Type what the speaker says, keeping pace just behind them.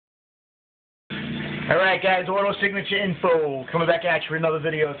Alright guys, Auto Signature Info, coming back at you for another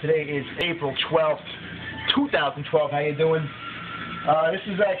video. Today is April 12th, 2012. How you doing? This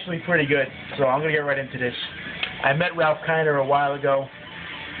is actually pretty good, so I'm going to get right into this. I met Ralph Kiner a while ago.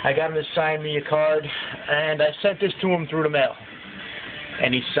 I got him to sign me a card, and I sent this to him through the mail.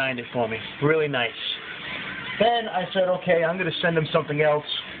 And he signed it for me. Really nice. Then I said, okay, I'm going to send him something else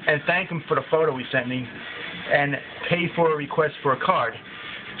and thank him for the photo he sent me and pay for a request for a card.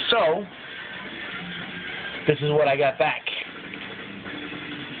 So, this is what I got back.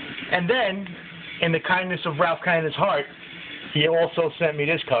 And then, in the kindness of Ralph Kiner's heart, he also sent me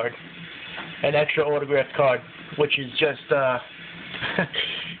this card, an extra autographed card, which is just,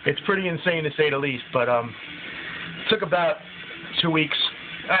 it's pretty insane to say the least, but took about 2 weeks.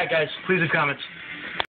 Alright guys, please leave comments.